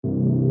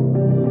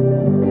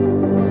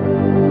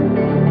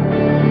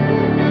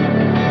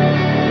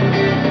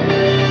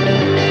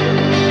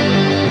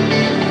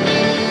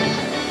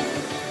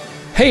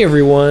Hey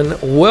everyone,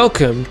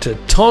 welcome to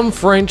Tom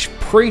French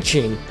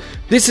Preaching.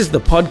 This is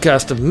the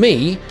podcast of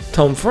me,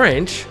 Tom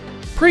French,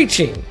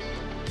 preaching.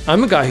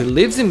 I'm a guy who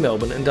lives in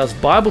Melbourne and does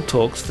Bible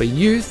talks for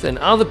youth and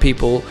other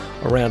people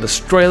around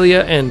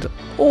Australia and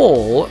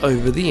all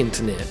over the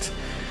internet.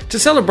 To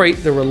celebrate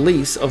the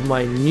release of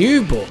my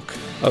new book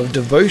of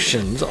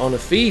devotions on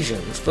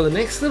Ephesians for the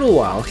next little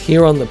while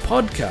here on the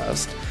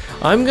podcast,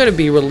 I'm going to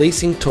be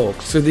releasing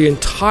talks through the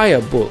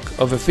entire book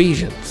of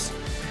Ephesians.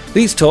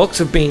 These talks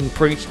have been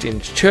preached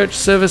in church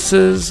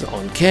services,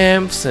 on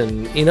camps,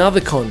 and in other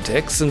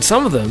contexts, and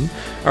some of them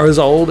are as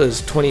old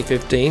as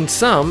 2015,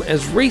 some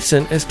as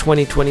recent as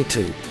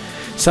 2022.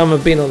 Some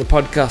have been on the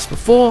podcast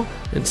before,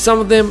 and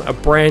some of them are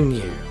brand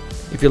new.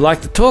 If you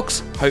like the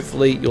talks,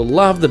 hopefully you'll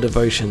love the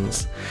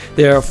devotions.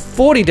 There are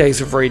 40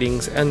 days of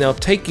readings, and they'll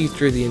take you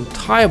through the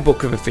entire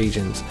book of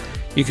Ephesians.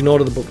 You can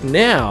order the book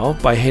now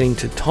by heading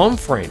to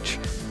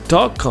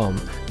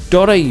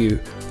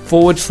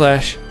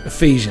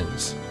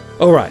tomfrench.com.au/Ephesians.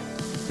 Alright,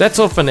 that's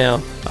all for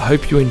now. I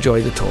hope you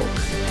enjoy the talk.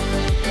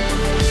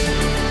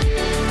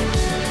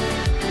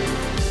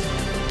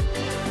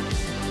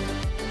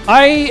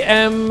 I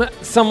am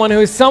someone who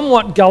is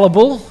somewhat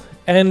gullible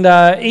and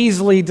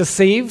easily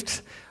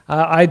deceived.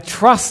 I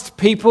trust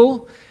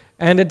people,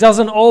 and it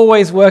doesn't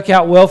always work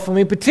out well for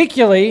me,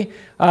 particularly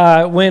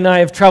when I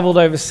have traveled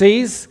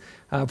overseas.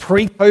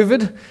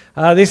 Pre-COVID,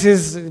 this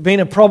has been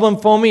a problem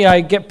for me.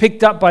 I get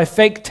picked up by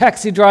fake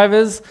taxi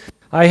drivers.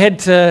 I head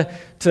to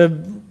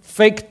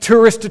fake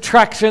tourist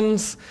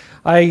attractions.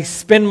 I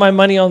spend my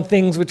money on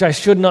things which I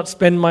should not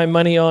spend my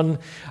money on.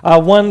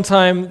 One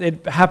time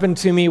it happened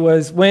to me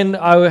was when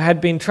I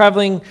had been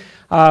traveling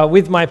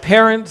with my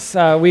parents.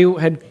 We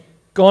had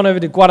gone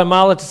over to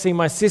Guatemala to see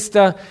my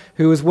sister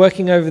who was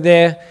working over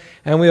there,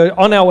 and we were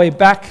on our way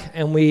back,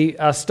 and we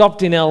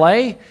stopped in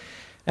LA,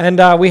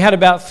 and we had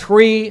about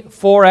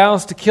 3-4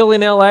 hours to kill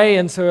in LA,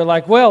 and so we're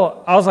like,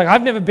 well, I was like,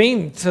 I've never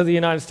been to the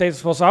United States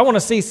before, so I want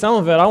to see some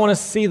of it. I want to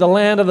see the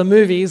land of the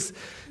movies.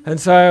 And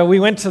so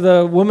we went to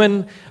the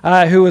woman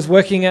who was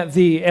working at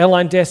the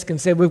airline desk and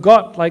said, we've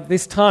got like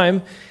this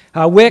time,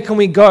 where can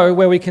we go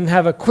where we can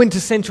have a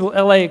quintessential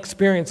LA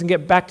experience and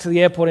get back to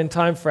the airport in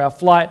time for our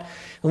flight?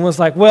 And was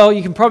like, well,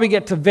 you can probably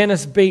get to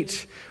Venice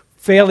Beach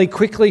fairly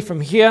quickly from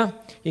here.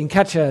 You can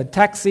catch a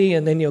taxi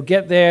and then you'll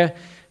get there.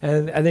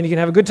 And then you can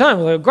have a good time.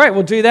 We're like, great,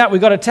 we'll do that. We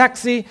got a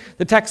taxi.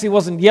 The taxi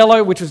wasn't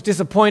yellow, which was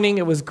disappointing.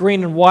 It was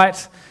green and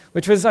white,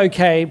 which was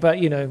okay, but,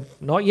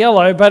 not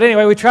yellow. But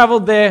anyway, we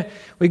traveled there.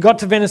 We got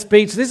to Venice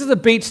Beach. This is a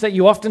beach that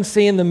you often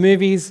see in the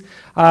movies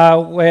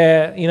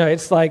where,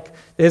 it's like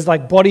there's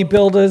like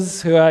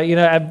bodybuilders who are,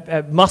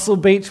 at Muscle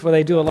Beach where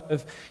they do a lot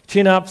of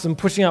chin-ups and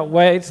pushing up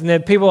weights. And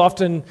then people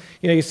often,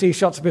 you see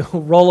shots of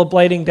people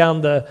rollerblading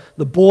down the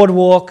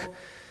boardwalk,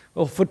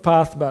 or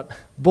footpath, but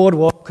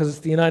boardwalk because it's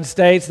the United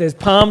States. There's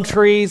palm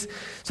trees.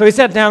 So we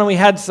sat down and we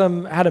had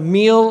a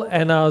meal,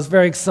 and I was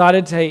very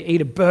excited to eat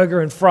a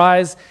burger and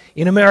fries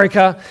in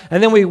America.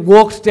 And then we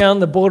walked down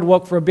the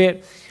boardwalk for a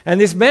bit,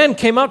 and this man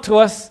came up to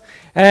us,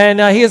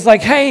 and he was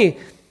like, hey,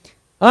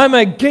 I'm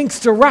a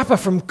gangster rapper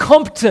from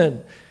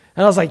Compton.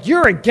 And I was like,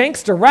 you're a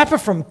gangster rapper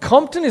from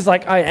Compton? He's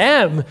like, I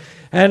am.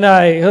 And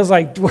I was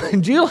like,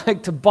 would you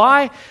like to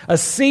buy a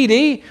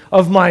CD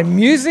of my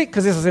music?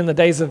 Because this was in the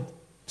days of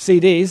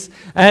CDs,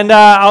 and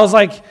I was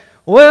like,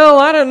 well,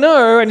 I don't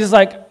know, and he's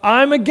like,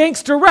 I'm a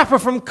gangster rapper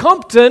from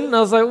Compton, and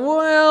I was like,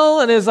 well,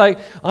 and he's like,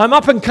 I'm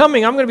up and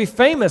coming, I'm going to be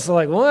famous. I'm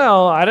like,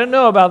 well, I don't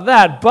know about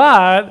that,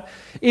 but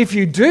if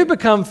you do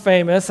become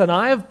famous and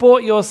I have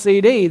bought your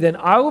CD, then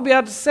I will be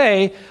able to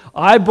say,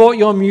 I bought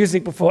your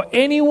music before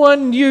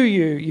anyone knew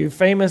you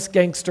famous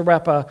gangster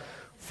rapper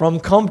from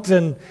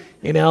Compton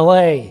in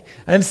LA.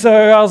 And so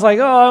I was like,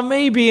 oh,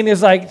 maybe, and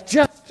he's like,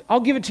 I'll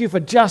give it to you for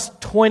just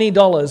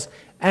 $20,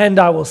 and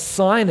I will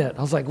sign it.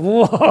 I was like,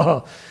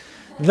 whoa,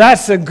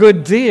 that's a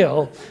good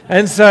deal.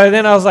 And so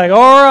then I was like,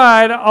 all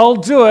right, I'll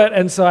do it.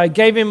 And so I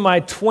gave him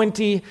my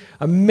 20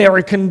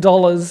 American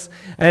dollars,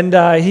 and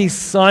he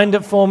signed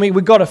it for me.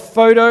 We got a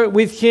photo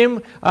with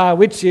him,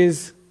 which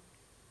is,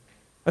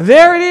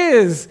 there it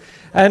is.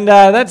 And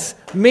that's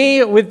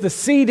me with the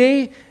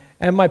CD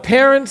and my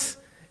parents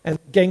and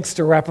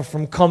gangster rapper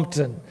from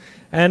Compton.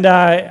 And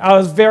I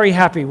was very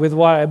happy with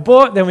what I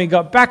bought. Then we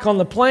got back on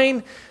the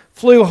plane,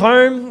 flew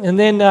home, and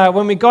then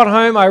when we got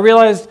home, I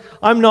realized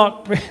I'm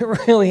not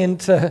really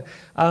into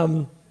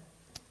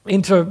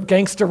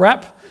gangster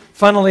rap,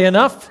 funnily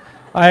enough.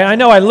 I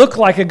know I look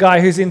like a guy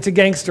who's into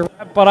gangster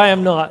rap, but I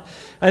am not.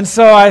 And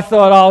so I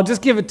thought, I'll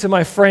just give it to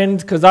my friend,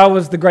 because I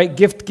was the great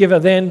gift giver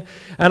then.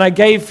 And I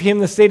gave him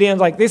the CD, and I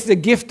was like, this is a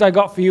gift I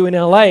got for you in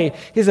LA.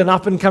 He's an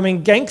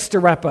up-and-coming gangster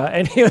rapper.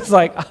 And he was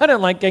like, I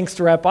don't like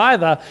gangster rap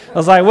either. I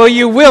was like, well,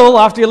 you will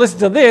after you listen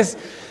to this.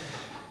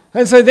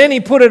 And so then he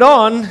put it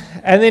on,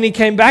 and then he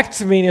came back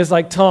to me, and he was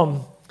like,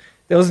 Tom,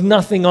 there was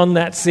nothing on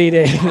that CD.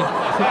 It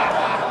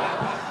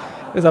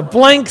was a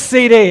blank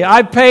CD.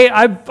 I've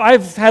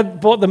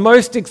bought the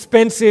most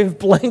expensive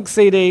blank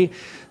CD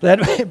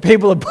that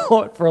people have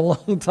bought for a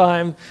long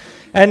time.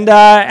 And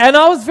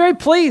I was very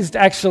pleased,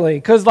 actually,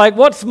 because,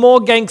 what's more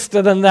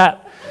gangster than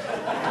that?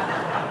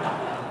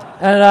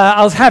 And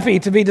I was happy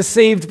to be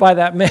deceived by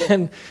that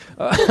man.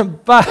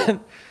 But,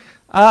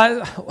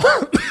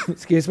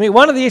 excuse me,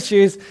 one of the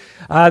issues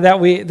that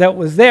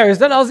was there is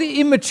that I was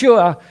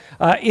immature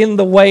in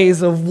the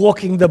ways of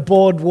walking the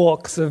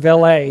boardwalks of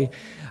LA.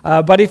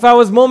 But if I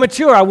was more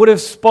mature, I would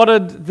have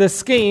spotted the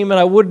scheme and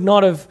I would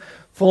not have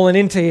fallen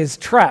into his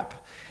trap.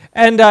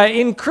 And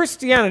in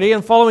Christianity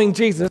and following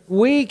Jesus,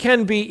 we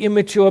can be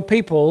immature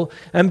people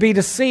and be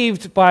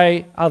deceived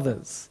by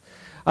others.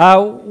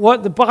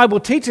 What the Bible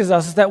teaches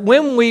us is that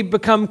when we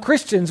become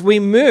Christians, we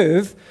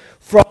move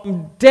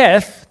from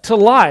death to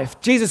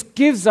life. Jesus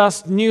gives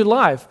us new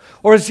life.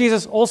 Or as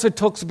Jesus also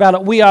talks about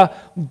it, we are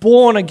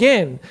born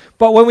again.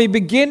 But when we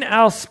begin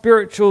our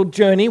spiritual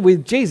journey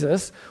with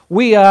Jesus,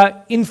 we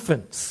are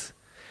infants.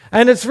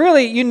 And it's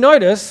really, you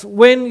notice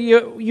when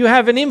you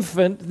have an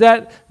infant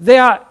that they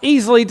are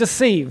easily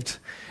deceived.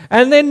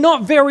 And they're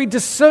not very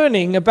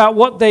discerning about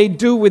what they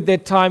do with their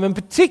time. And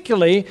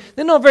particularly,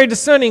 they're not very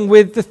discerning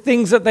with the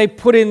things that they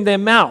put in their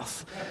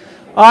mouth.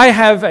 I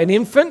have an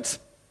infant.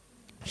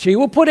 She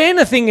will put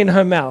anything in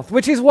her mouth,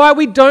 which is why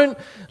we don't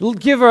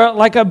give her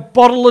like a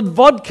bottle of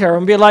vodka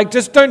and be like,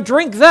 just don't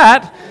drink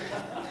that.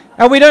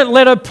 And we don't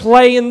let her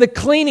play in the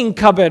cleaning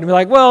cupboard and be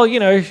like, well,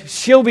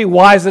 she'll be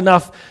wise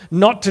enough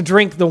not to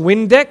drink the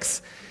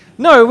Windex.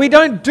 No, we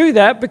don't do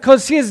that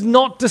because she is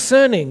not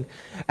discerning.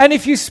 And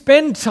if you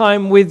spend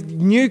time with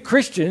new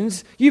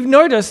Christians, you've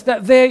noticed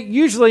that they're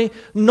usually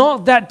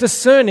not that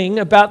discerning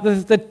about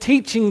the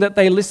teaching that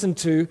they listen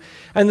to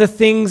and the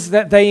things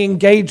that they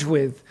engage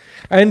with.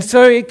 And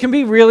so it can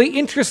be really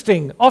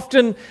interesting.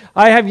 Often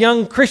I have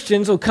young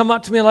Christians who come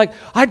up to me like,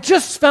 I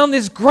just found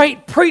this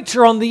great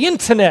preacher on the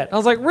internet. I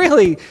was like,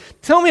 really?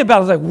 Tell me about it. I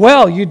was like,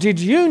 well, did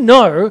you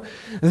know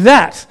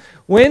that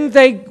when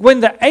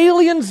the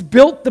aliens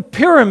built the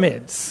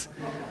pyramids,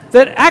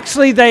 that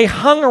actually they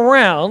hung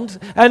around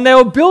and they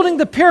were building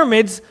the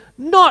pyramids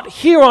not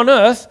here on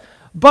Earth,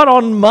 but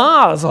on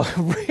Mars?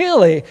 Oh,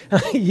 really?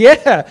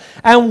 Yeah.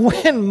 And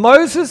when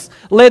Moses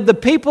led the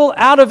people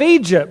out of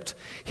Egypt,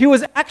 he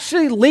was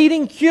actually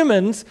leading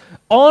humans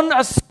on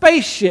a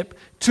spaceship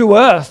to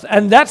Earth.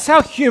 And that's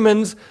how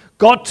humans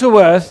got to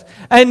Earth.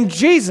 And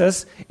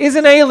Jesus is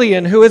an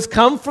alien who has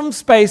come from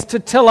space to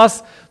tell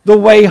us the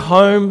way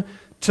home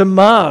to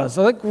Mars.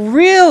 I'm like,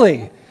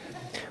 really?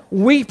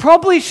 We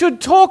probably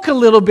should talk a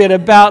little bit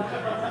about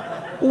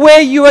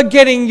where you are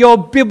getting your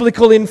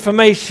biblical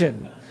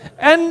information.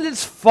 And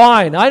it's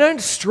fine. I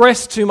don't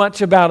stress too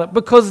much about it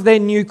because they're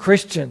new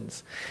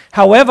Christians.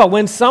 However,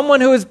 when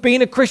someone who has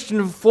been a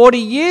Christian for 40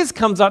 years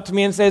comes up to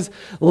me and says,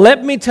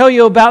 let me tell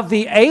you about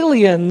the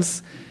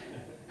aliens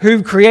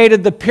who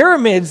created the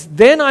pyramids,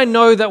 then I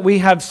know that we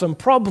have some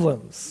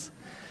problems.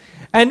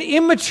 And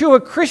immature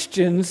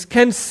Christians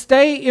can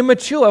stay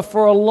immature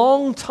for a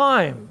long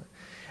time.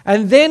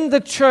 And then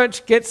the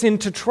church gets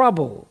into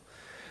trouble.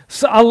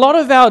 So a lot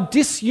of our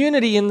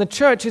disunity in the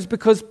church is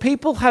because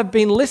people have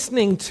been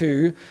listening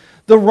to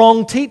the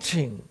wrong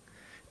teaching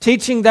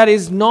that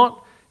is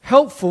not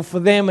helpful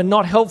for them and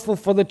not helpful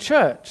for the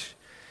church.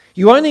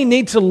 You only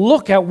need to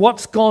look at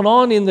what's gone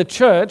on in the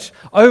church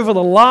over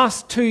the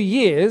last 2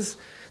 years,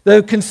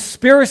 the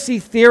conspiracy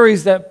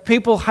theories that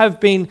people have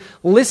been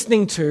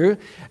listening to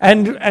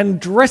and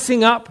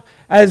dressing up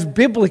as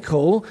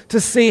biblical to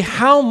see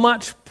how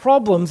much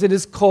problems it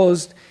has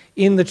caused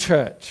in the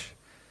church.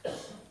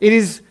 It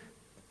is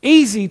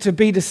easy to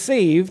be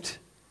deceived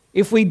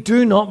if we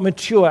do not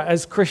mature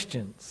as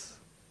Christians.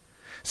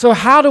 So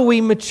how do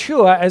we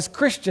mature as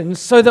Christians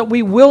so that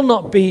we will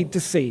not be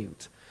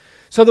deceived?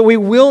 So that we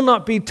will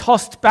not be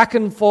tossed back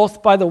and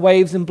forth by the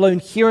waves and blown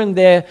here and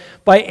there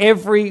by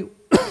every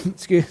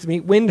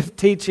wind of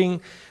teaching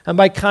and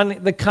by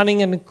the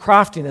cunning and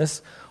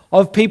craftiness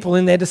of people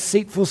in their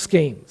deceitful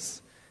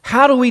schemes.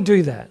 How do we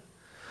do that?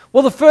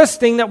 Well, the first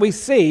thing that we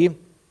see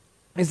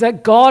is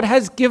that God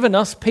has given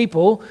us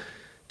people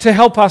to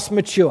help us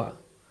mature.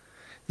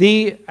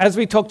 As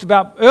we talked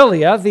about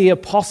earlier, the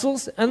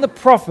apostles and the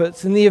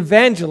prophets and the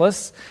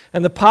evangelists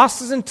and the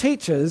pastors and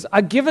teachers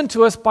are given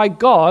to us by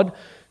God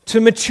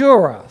to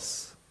mature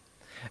us.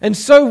 And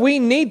so we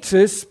need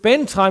to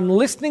spend time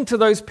listening to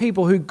those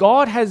people who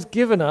God has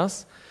given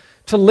us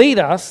to lead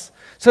us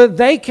so that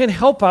they can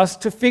help us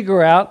to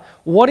figure out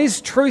what is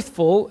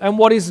truthful and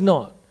what is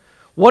not,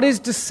 what is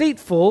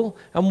deceitful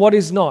and what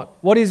is not,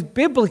 what is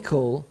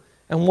biblical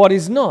and what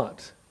is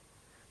not.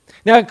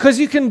 Now, because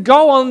you can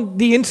go on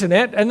the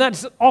internet, and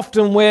that's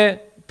often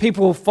where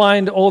people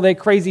find all their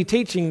crazy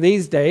teaching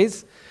these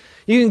days.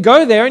 You can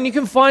go there and you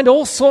can find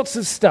all sorts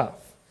of stuff.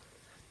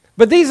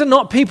 But these are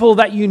not people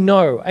that you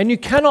know, and you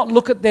cannot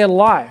look at their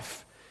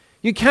life.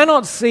 You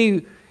cannot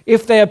see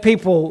if they are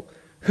people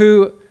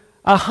who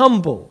are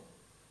humble,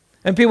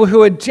 and people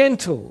who are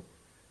gentle,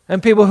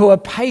 and people who are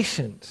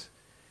patient.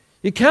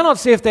 You cannot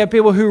see if they're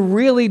people who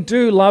really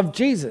do love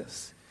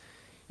Jesus.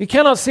 You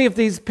cannot see if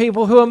these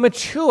people who are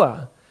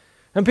mature,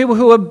 and people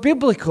who are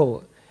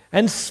biblical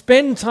and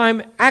spend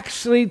time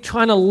actually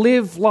trying to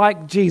live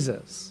like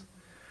Jesus.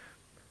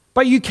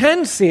 But you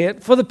can see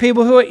it for the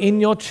people who are in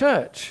your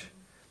church.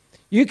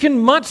 You can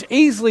much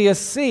easier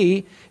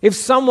see if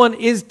someone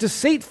is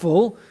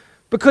deceitful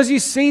because you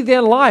see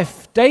their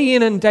life day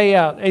in and day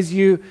out as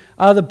you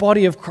are the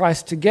body of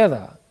Christ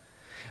together.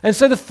 And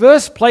so the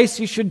first place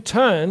you should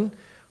turn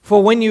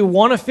for when you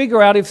want to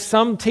figure out if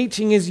some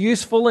teaching is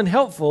useful and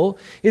helpful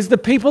is the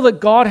people that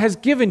God has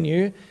given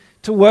you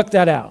to work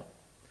that out.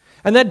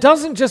 And that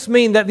doesn't just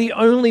mean that the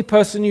only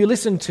person you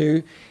listen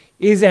to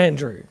is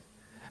Andrew.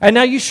 And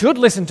now you should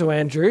listen to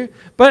Andrew,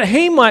 but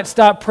he might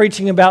start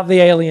preaching about the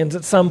aliens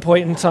at some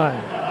point in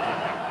time.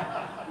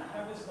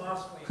 That was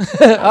last week.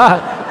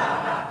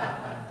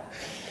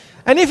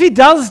 And if he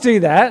does do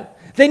that,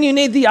 then you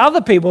need the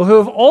other people who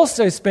have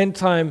also spent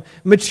time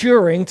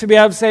maturing to be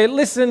able to say,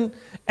 listen,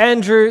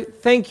 Andrew,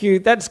 thank you,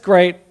 that's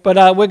great, but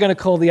we're going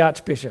to call the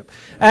Archbishop.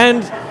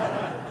 And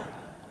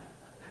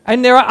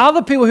there are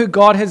other people who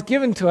God has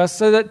given to us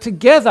so that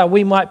together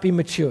we might be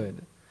matured.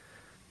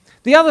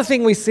 The other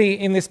thing we see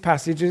in this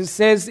passage is it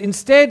says,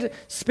 instead,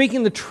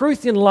 speaking the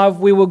truth in love,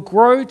 we will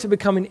grow to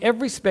become in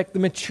every respect the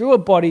mature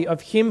body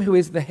of him who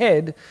is the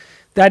head,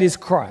 that is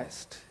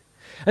Christ.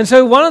 And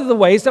so one of the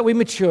ways that we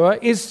mature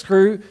is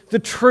through the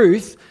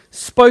truth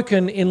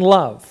spoken in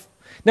love.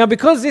 Now,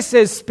 because this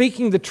says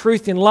speaking the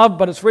truth in love,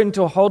 but it's written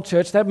to a whole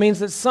church, that means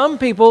that some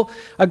people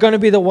are going to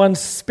be the ones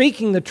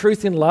speaking the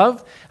truth in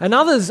love, and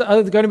others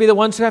are going to be the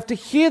ones who have to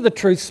hear the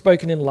truth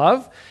spoken in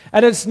love.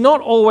 And it's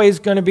not always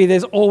going to be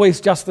there's always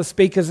just the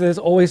speakers, there's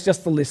always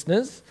just the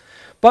listeners.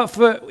 But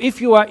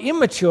if you are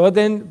immature,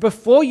 then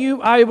before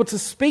you are able to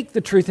speak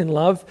the truth in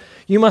love,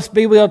 you must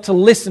be able to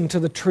listen to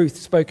the truth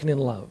spoken in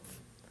love.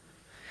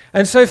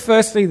 And so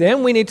firstly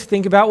then, we need to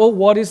think about, well,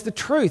 what is the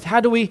truth?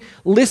 How do we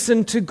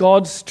listen to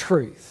God's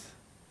truth?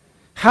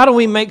 How do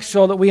we make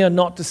sure that we are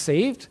not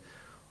deceived?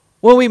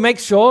 Well, we make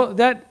sure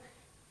that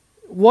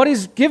what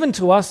is given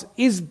to us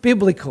is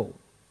biblical.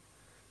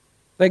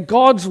 That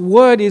God's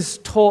word is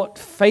taught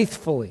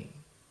faithfully.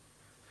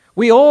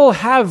 We all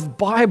have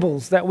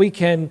Bibles that we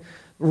can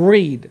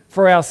read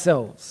for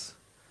ourselves.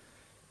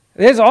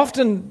 It's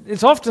often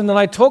that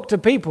I talk to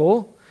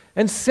people,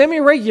 and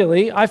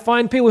semi-regularly, I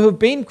find people who have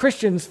been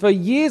Christians for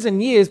years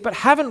and years but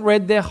haven't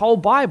read their whole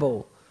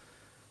Bible.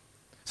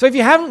 So if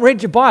you haven't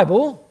read your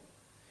Bible,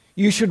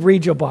 you should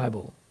read your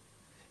Bible.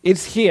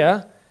 It's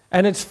here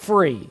and it's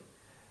free.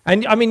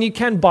 And I mean, you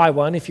can buy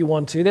one if you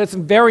want to. There's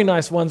some very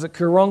nice ones at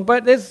Coorong,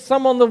 but there's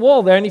some on the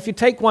wall there. And if you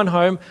take one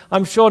home,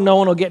 I'm sure no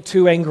one will get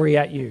too angry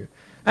at you.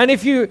 And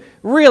if you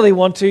really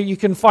want to, you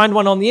can find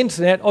one on the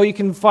internet, or you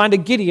can find a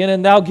Gideon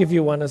and they'll give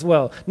you one as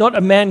well. Not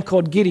a man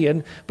called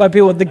Gideon, but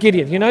people with the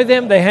Gideon. You know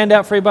them? They hand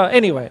out free Bibles.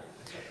 Anyway,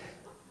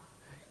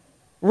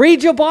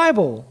 read your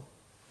Bible.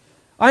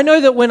 I know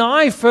that when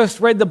I first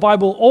read the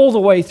Bible all the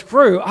way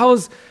through, I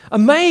was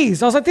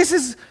amazed. I was like,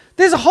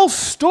 there's a whole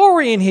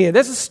story in here.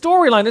 There's a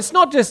storyline. It's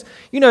not just,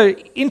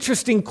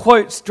 interesting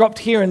quotes dropped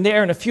here and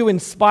there and a few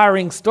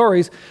inspiring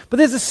stories, but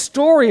there's a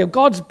story of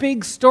God's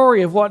big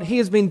story of what he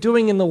has been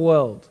doing in the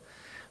world,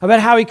 about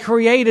how he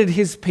created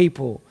his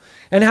people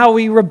and how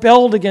we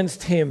rebelled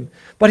against him,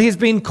 but he's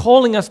been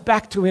calling us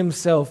back to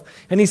himself,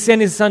 and he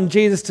sent his son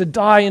Jesus to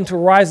die and to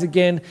rise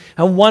again,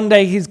 and one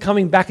day he's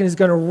coming back and he's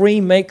going to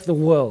remake the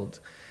world.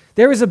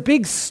 There is a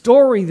big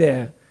story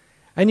there.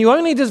 And you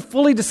only just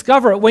fully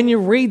discover it when you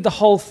read the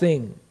whole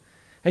thing.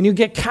 And you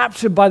get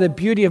captured by the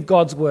beauty of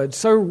God's word.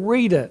 So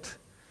read it.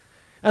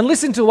 And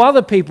listen to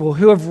other people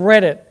who have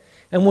read it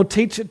and will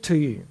teach it to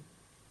you.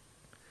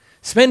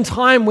 Spend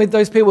time with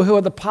those people who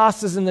are the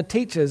pastors and the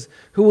teachers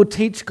who will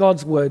teach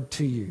God's word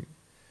to you.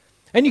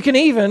 And you can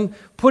even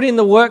put in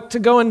the work to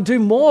go and do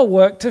more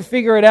work to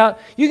figure it out.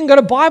 You can go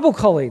to Bible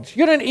college.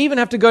 You don't even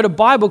have to go to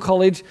Bible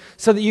college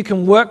so that you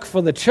can work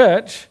for the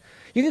church.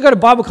 You can go to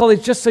Bible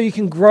college just so you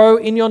can grow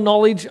in your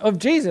knowledge of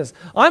Jesus.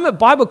 I'm at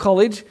Bible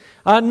college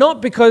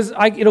not because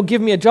it'll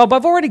give me a job.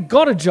 I've already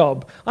got a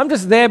job. I'm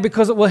just there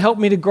because it will help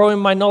me to grow in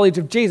my knowledge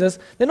of Jesus.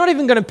 They're not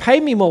even going to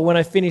pay me more when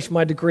I finish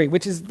my degree,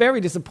 which is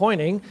very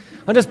disappointing.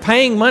 I'm just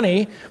paying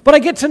money, but I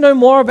get to know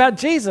more about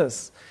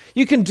Jesus.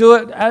 You can do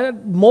it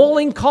at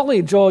Morling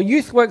College or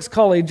YouthWorks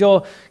College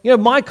or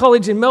my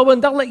college in Melbourne.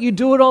 They'll let you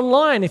do it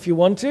online if you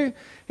want to.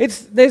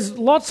 There's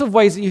lots of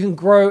ways that you can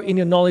grow in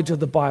your knowledge of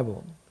the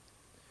Bible.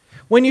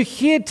 When you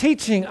hear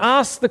teaching,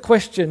 ask the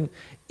question,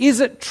 is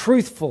it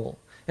truthful?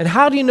 And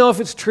how do you know if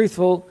it's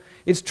truthful?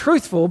 It's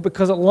truthful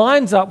because it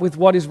lines up with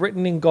what is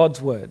written in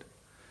God's word.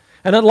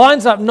 And it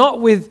lines up not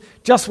with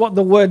just what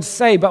the words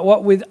say, but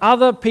what with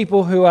other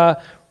people who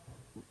are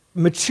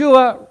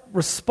mature,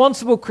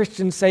 responsible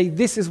Christians say,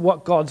 this is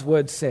what God's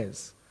word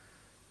says.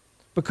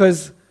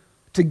 Because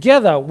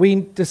together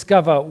we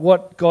discover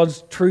what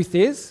God's truth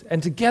is,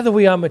 and together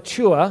we are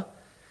mature.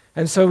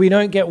 And so we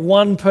don't get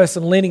one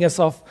person leading us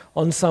off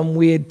on some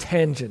weird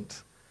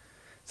tangent.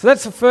 So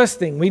that's the first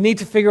thing. We need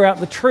to figure out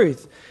the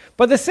truth.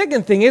 But the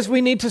second thing is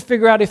we need to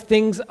figure out if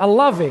things are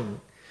loving.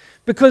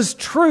 Because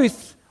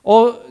truth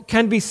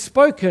can be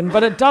spoken,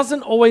 but it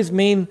doesn't always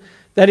mean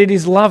that it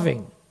is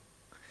loving.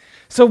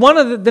 So one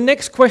of the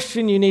next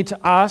question you need to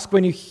ask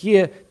when you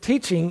hear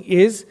teaching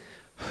is,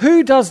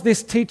 who does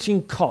this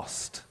teaching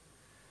cost?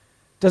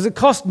 Does it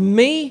cost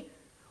me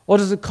or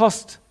does it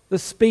cost the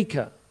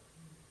speaker?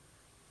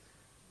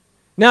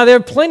 Now, there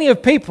are plenty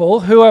of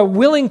people who are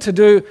willing to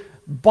do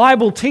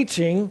Bible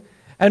teaching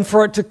and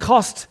for it to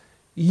cost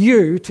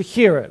you to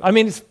hear it. I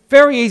mean, it's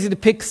very easy to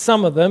pick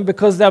some of them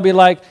because they'll be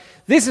like,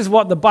 this is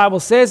what the Bible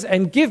says,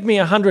 and give me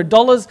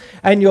 $100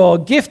 and your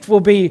gift will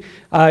be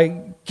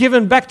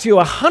given back to you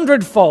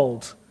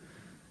 100-fold.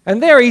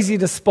 And they're easy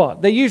to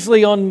spot. They're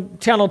usually on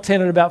Channel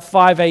 10 at about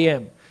 5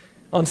 a.m.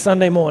 on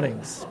Sunday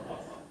mornings.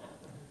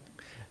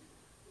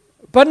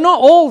 But not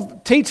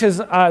all teachers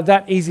are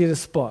that easy to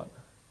spot.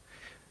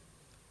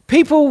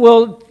 People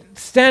will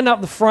stand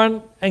up the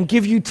front and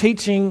give you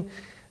teaching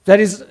that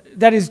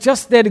is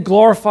just there to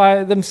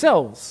glorify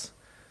themselves,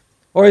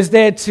 or is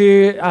there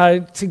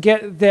to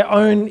get their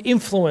own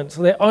influence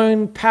or their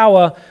own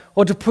power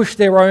or to push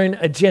their own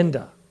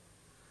agenda.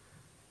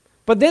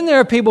 But then there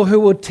are people who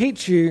will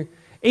teach you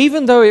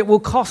even though it will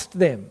cost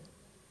them,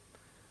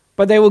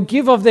 but they will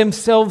give of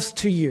themselves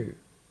to you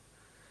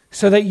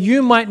so that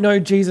you might know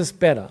Jesus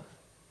better,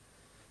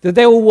 that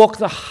they will walk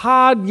the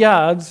hard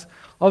yards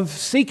of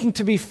seeking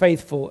to be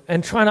faithful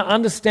and trying to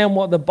understand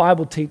what the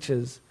Bible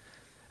teaches,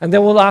 and they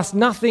will ask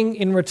nothing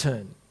in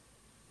return.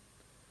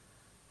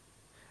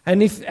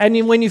 And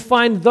when you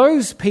find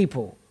those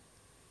people,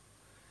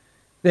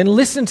 then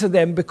listen to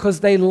them because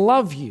they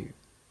love you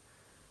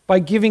by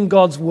giving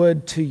God's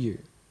word to you.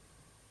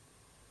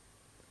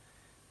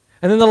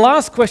 And then the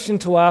last question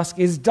to ask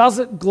is, does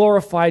it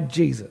glorify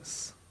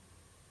Jesus?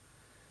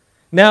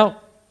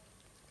 Now,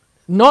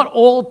 not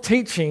all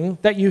teaching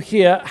that you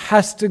hear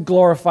has to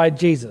glorify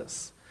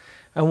Jesus.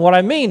 And what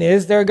I mean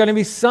is there are going to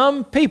be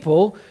some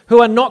people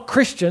who are not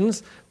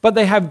Christians, but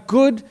they have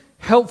good,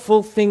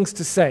 helpful things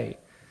to say.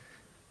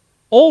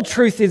 All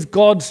truth is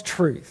God's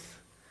truth.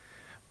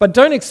 But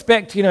don't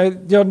expect,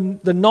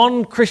 the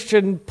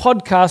non-Christian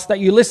podcast that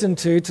you listen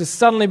to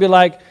suddenly be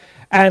like,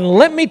 and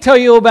let me tell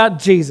you about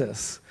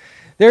Jesus.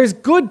 There is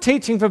good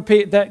teaching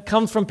that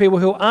comes from people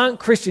who aren't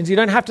Christians. You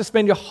don't have to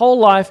spend your whole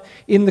life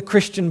in the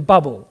Christian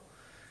bubble.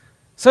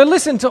 So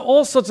listen to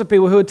all sorts of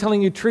people who are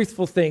telling you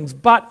truthful things.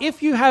 But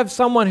if you have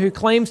someone who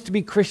claims to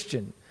be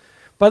Christian,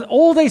 but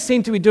all they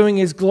seem to be doing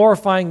is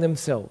glorifying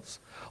themselves,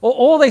 or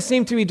all they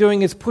seem to be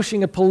doing is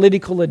pushing a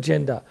political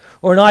agenda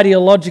or an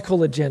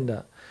ideological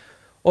agenda,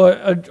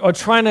 or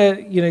trying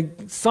to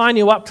sign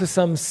you up to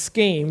some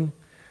scheme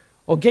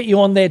or get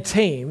you on their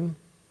team,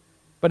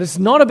 but it's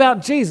not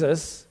about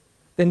Jesus,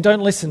 then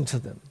don't listen to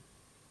them.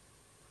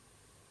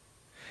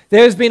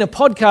 There's been a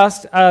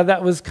podcast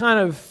that was kind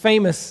of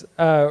famous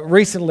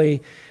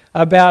recently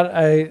about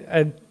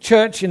a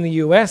church in the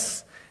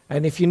US,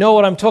 and if you know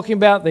what I'm talking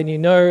about, then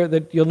you'll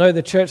know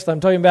the church that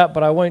I'm talking about,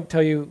 but I won't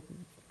tell you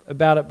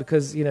about it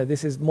because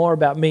this is more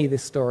about me,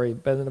 this story,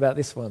 than about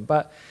this one.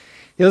 But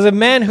there was a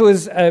man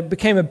who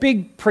became a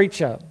big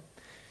preacher,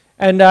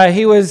 and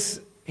he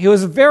was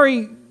a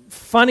very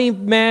funny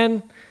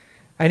man,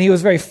 and he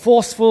was very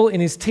forceful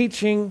in his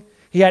teaching.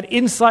 He had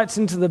insights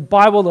into the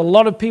Bible that a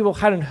lot of people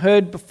hadn't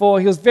heard before.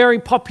 He was very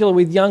popular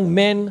with young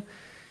men,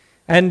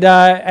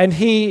 and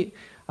he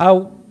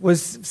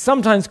was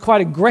sometimes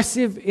quite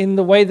aggressive in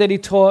the way that he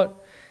taught,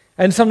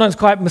 and sometimes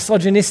quite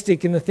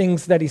misogynistic in the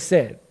things that he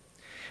said.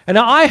 And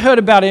I heard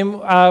about him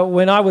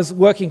when I was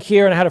working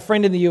here, and I had a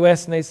friend in the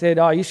US, and they said,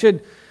 "Oh, you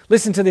should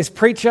listen to this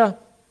preacher."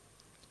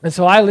 And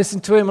so I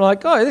listened to him, and I'm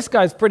like, "Oh, this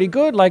guy's pretty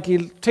good. Like,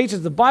 he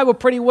teaches the Bible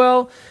pretty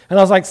well." And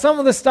I was like, some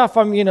of the stuff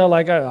I'm, I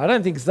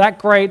don't think it's that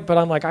great, but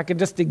I'm like, I could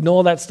just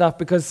ignore that stuff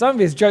because some of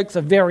his jokes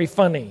are very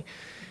funny.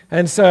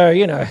 And so,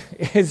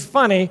 it's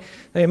funny.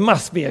 There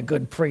must be a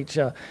good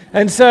preacher.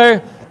 And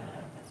so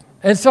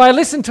I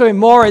listened to him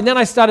more, and then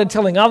I started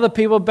telling other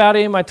people about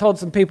him. I told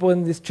some people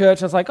in this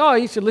church, I was like, "Oh,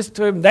 you should listen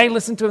to him." They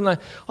listened to him, like,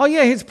 "Oh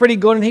yeah, he's pretty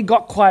good." And he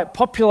got quite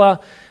popular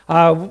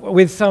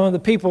with some of the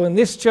people in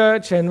this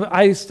church, and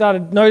I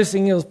started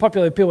noticing he was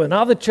popular with people in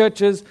other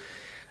churches.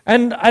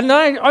 And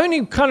I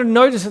only kind of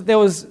noticed that there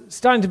was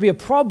starting to be a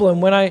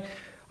problem when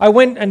I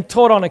went and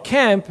taught on a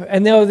camp,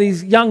 and there were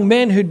these young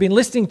men who'd been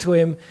listening to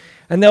him,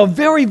 and they were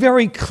very,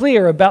 very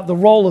clear about the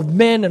role of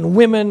men and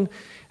women,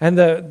 and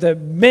the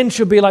men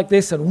should be like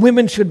this and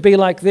women should be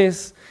like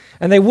this,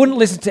 and they wouldn't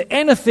listen to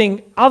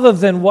anything other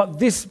than what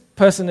this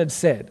person had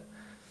said.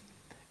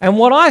 And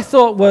what I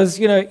thought was,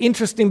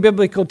 interesting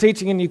biblical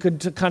teaching, and you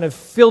could kind of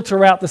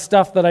filter out the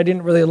stuff that I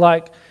didn't really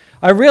like,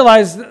 I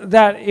realized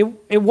that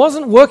it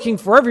wasn't working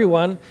for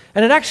everyone,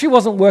 and it actually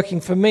wasn't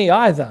working for me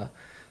either.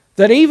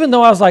 That even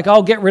though I was like,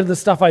 I'll get rid of the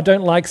stuff I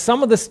don't like,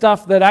 some of the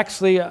stuff that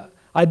actually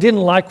I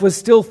didn't like was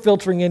still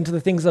filtering into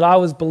the things that I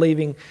was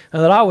believing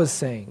and that I was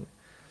saying.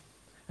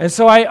 And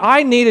so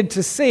I needed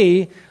to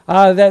see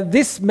that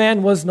this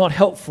man was not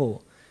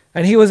helpful,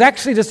 and he was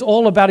actually just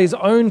all about his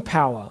own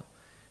power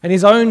and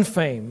his own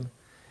fame.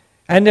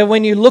 And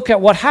when you look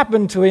at what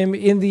happened to him,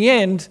 in the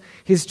end,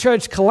 his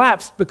church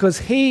collapsed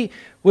because he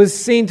was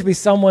seen to be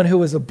someone who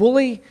was a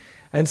bully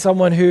and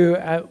someone who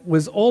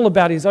was all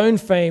about his own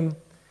fame.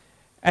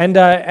 And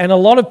a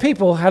lot of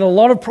people had a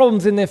lot of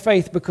problems in their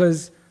faith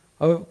because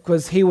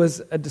he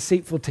was a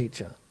deceitful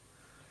teacher.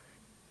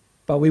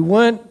 But we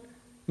weren't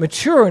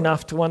mature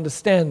enough to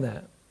understand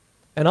that.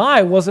 And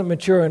I wasn't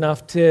mature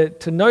enough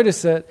to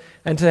notice it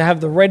and to have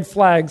the red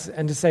flags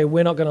and to say,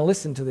 we're not going to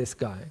listen to this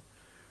guy.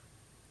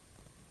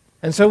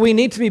 And so we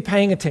need to be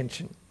paying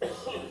attention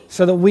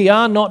so that we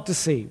are not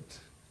deceived.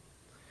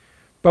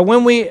 But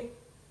when we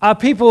are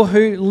people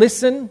who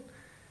listen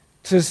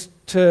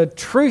to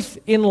truth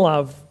in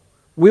love,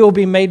 we will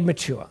be made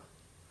mature.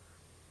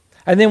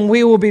 And then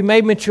we will be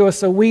made mature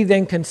so we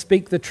then can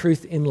speak the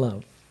truth in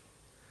love.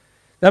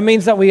 That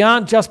means that we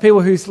aren't just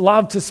people who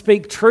love to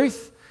speak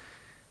truth.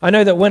 I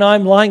know that when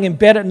I'm lying in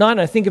bed at night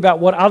and I think about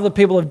what other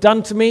people have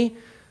done to me,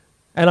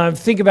 and I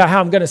think about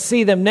how I'm going to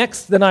see them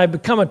next, then I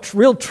become a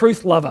real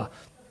truth lover.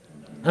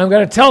 And I'm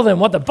going to tell them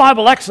what the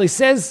Bible actually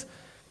says,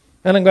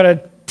 and I'm going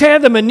to tear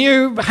them a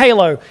new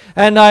halo.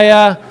 And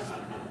I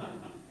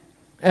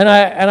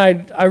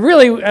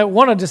really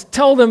want to just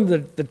tell them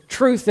the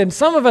truth. And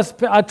some of us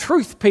are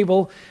truth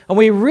people, and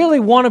we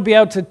really want to be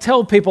able to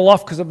tell people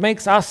off because it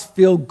makes us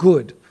feel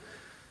good.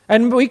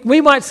 And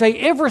we might say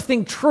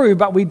everything true,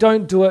 but we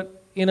don't do it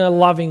in a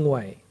loving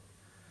way.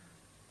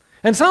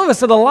 And some of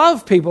us are the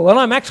love people, and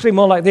I'm actually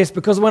more like this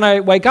because when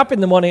I wake up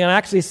in the morning and I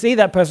actually see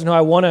that person who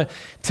I want to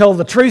tell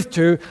the truth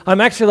to, I'm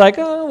actually like,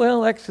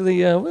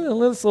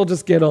 let's all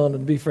just get on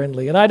and be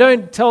friendly. And I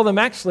don't tell them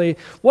actually,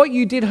 what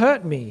you did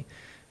hurt me.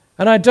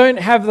 And I don't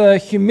have the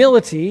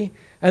humility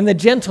and the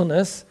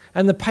gentleness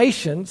and the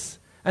patience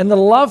and the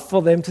love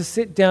for them to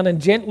sit down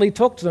and gently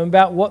talk to them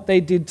about what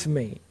they did to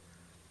me,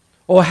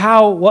 or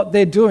how what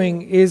they're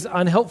doing is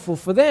unhelpful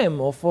for them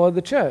or for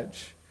the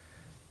church.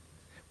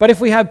 But if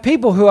we have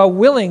people who are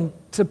willing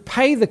to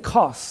pay the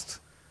cost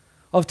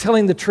of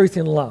telling the truth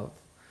in love,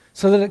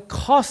 so that it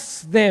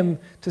costs them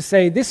to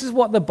say, this is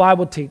what the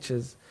Bible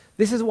teaches,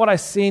 this is what I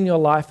see in your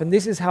life, and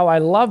this is how I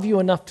love you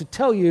enough to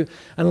tell you,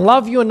 and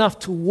love you enough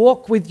to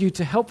walk with you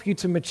to help you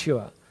to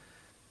mature,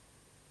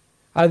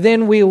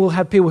 then we will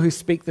have people who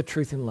speak the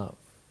truth in love.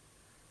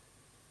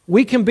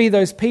 We can be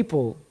those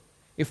people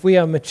if we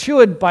are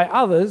matured by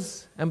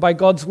others and by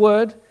God's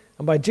word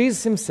and by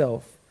Jesus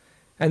himself,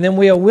 and then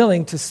we are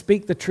willing to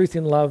speak the truth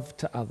in love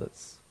to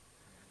others.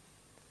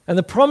 And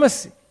the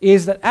promise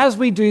is that as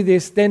we do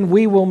this, then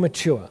we will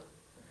mature.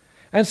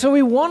 And so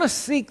we want to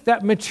seek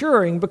that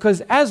maturing,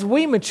 because as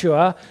we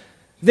mature,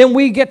 then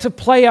we get to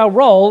play our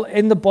role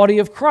in the body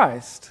of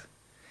Christ.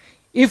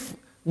 If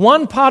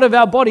one part of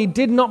our body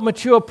did not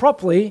mature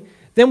properly,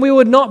 then we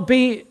would not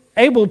be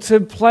able to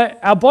play,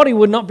 our body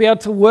would not be able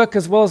to work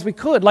as well as we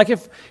could. Like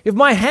if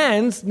my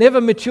hands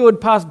never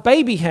matured past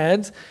baby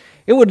hands,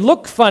 it would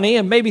look funny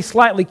and maybe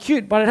slightly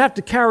cute, but I'd have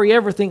to carry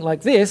everything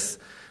like this.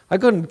 I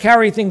couldn't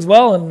carry things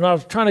well, and I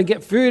was trying to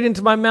get food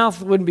into my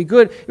mouth. It wouldn't be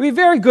good. It'd be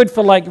very good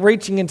for like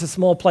reaching into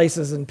small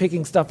places and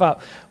picking stuff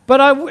up.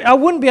 But I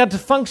wouldn't be able to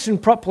function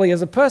properly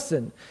as a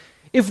person.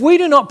 If we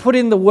do not put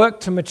in the work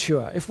to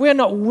mature, if we are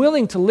not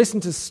willing to listen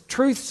to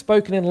truth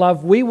spoken in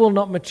love, we will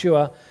not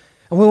mature,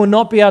 and we will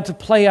not be able to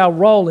play our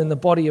role in the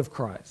body of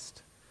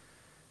Christ.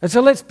 And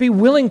so let's be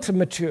willing to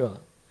mature.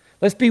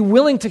 Let's be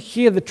willing to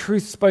hear the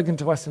truth spoken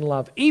to us in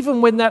love,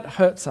 even when that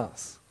hurts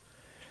us.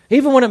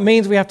 Even when it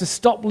means we have to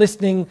stop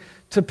listening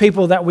to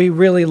people that we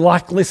really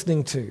like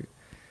listening to.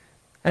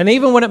 And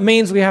even when it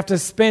means we have to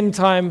spend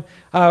time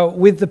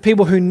with the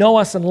people who know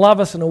us and love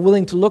us and are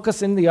willing to look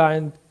us in the eye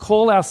and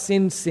call our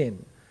sin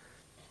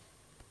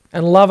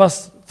and love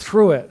us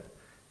through it.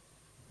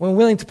 When we're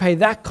willing to pay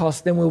that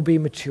cost, then we'll be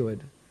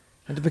matured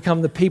and to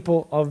become the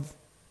people of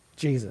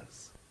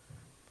Jesus.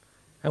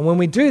 And when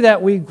we do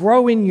that, we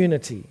grow in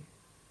unity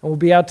and we'll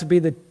be able to be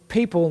the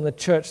people in the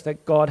church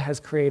that God has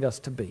created us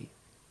to be.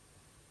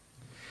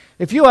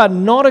 If you are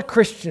not a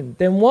Christian,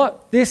 then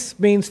what this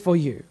means for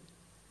you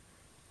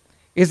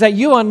is that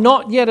you are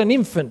not yet an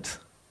infant.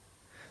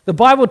 The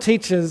Bible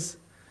teaches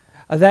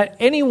that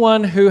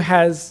anyone who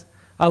has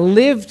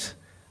lived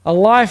a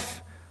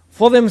life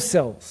for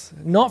themselves,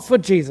 not for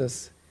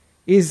Jesus,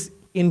 is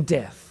in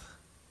death.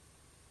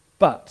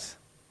 But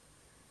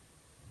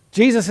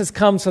Jesus has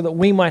come so that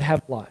we might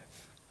have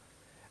life.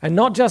 And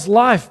not just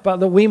life, but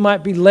that we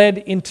might be led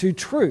into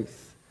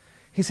truth.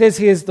 He says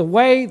he is the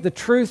way, the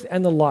truth,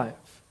 and the life.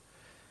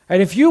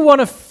 And if you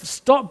want to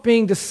stop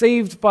being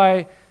deceived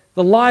by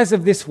the lies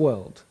of this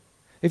world,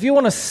 if you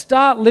want to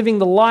start living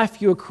the life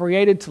you were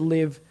created to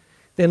live,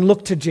 then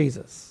look to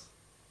Jesus.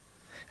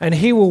 And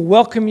he will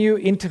welcome you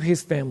into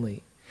his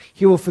family.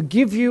 He will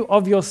forgive you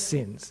of your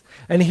sins.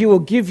 And he will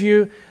give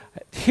you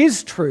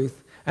his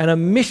truth and a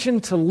mission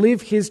to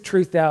live his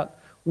truth out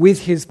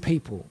with his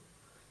people.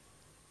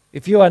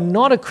 If you are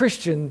not a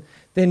Christian,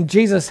 then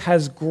Jesus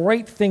has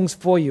great things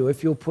for you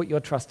if you'll put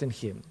your trust in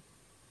him.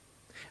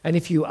 And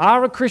if you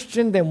are a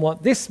Christian, then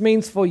what this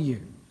means for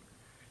you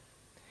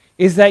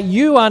is that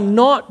you are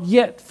not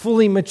yet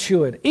fully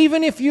matured,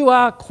 even if you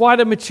are quite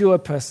a mature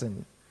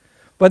person,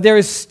 but there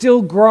is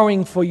still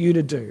growing for you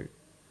to do.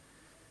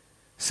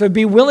 So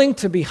be willing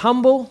to be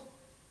humble,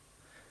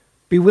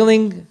 be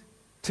willing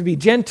to be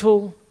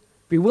gentle,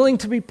 be willing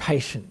to be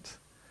patient,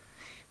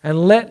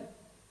 and let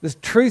the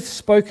truth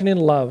spoken in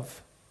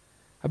love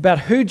about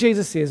who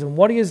Jesus is and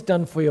what he has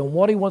done for you and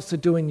what he wants to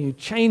do in you,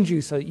 change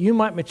you so that you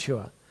might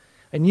mature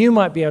and you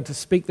might be able to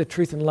speak the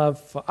truth in love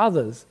for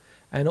others,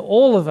 and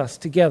all of us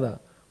together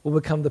will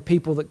become the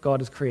people that God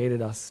has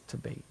created us to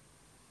be.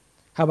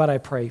 How about I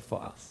pray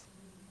for us?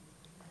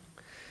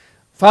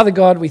 Father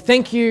God, we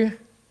thank you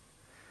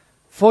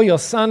for your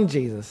Son,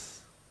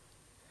 Jesus.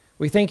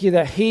 We thank you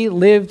that he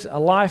lived a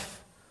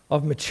life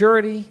of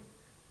maturity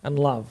and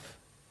love.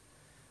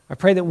 I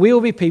pray that we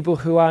will be people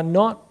who are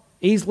not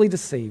easily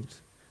deceived,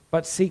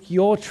 but seek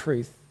your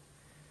truth.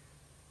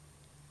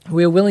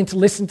 We are willing to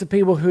listen to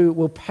people who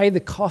will pay the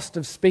cost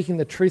of speaking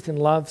the truth in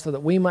love so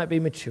that we might be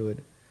matured.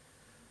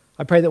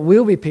 I pray that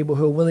we'll be people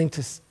who are willing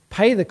to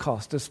pay the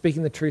cost of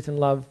speaking the truth in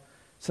love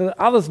so that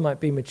others might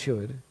be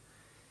matured.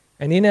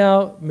 And in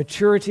our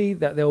maturity,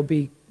 that there will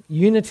be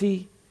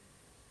unity,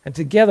 and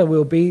together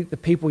we'll be the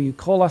people you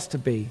call us to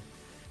be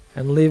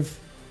and live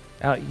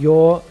out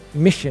your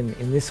mission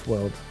in this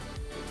world.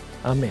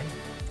 Amen.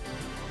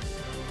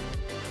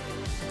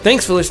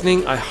 Thanks for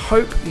listening. I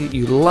hope that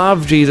you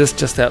love Jesus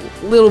just that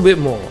little bit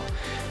more.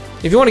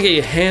 If you want to get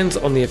your hands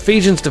on the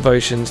Ephesians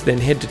devotions, then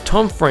head to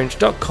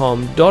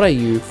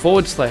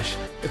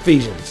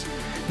tomfrench.com.au/Ephesians.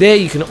 There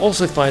you can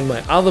also find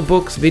my other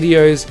books,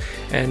 videos,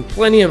 and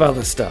plenty of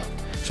other stuff.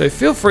 So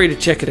feel free to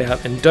check it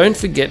out, and don't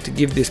forget to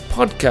give this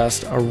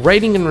podcast a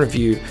rating and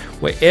review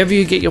wherever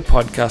you get your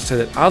podcast so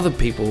that other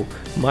people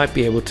might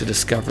be able to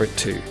discover it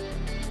too.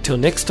 Till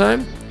next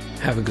time,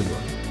 have a good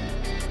one.